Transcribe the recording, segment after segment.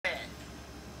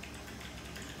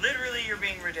you're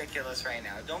being ridiculous right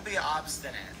now. Don't be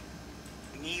obstinate.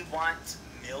 Me want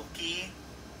milky?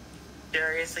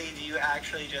 Seriously, do you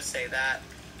actually just say that?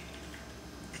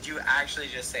 Did you actually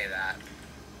just say that?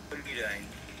 What are you doing?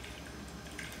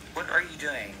 What are you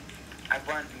doing? I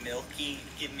want milky.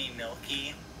 Give me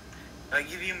milky. If I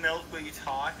give you milk, will you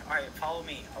talk? Alright, follow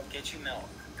me. I'll get you milk.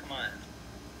 Come on.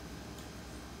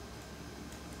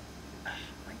 Oh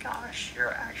my gosh,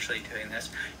 you're actually doing this.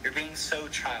 You're being so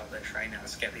childish right now,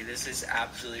 Skeppy. This is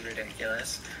absolutely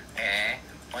ridiculous.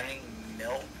 Wanting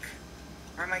milk?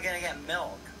 Where am I gonna get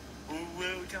milk?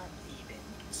 Ooh, don't even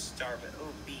starve it. Oh,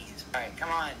 bees. Alright, come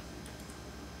on.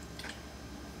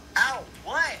 Ow,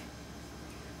 what?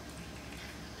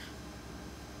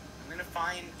 I'm gonna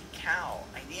find cow.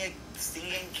 I need a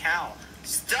stinging cow.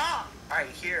 Stop! Alright,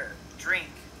 here. Drink.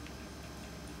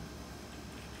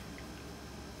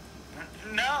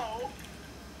 No!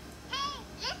 Hey,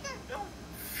 listen! Don't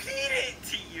feed it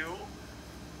to you!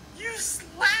 You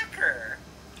slacker!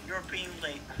 You're being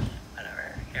late.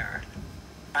 Whatever. Here.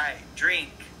 Alright,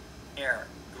 drink. Here.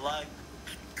 Glug.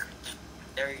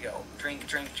 There you go. Drink,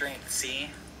 drink, drink. See?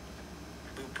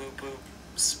 Boop, boop, boop.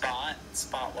 Spot?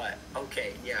 Spot what?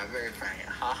 Okay, yeah, very funny.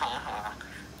 Ha ha ha.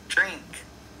 Drink.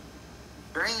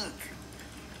 Drink.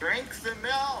 Drink the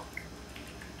milk.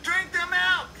 Drink the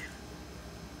milk!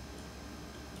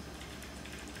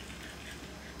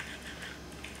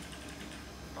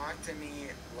 Talk to me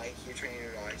like you train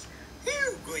your dogs.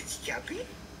 You good Skeppy.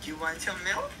 Do you want some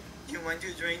milk? Do you want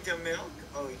to drink the milk?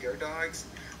 Oh, your dogs?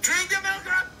 Drink the milk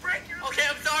or I'll break your... Okay,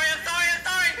 I'm sorry.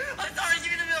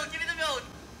 Give me the milk.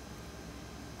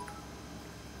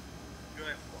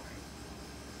 Good boy.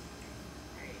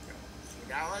 There you go. See,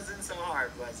 that wasn't so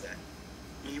hard, was it?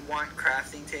 Me want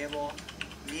crafting table.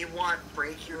 Me want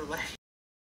break your leg.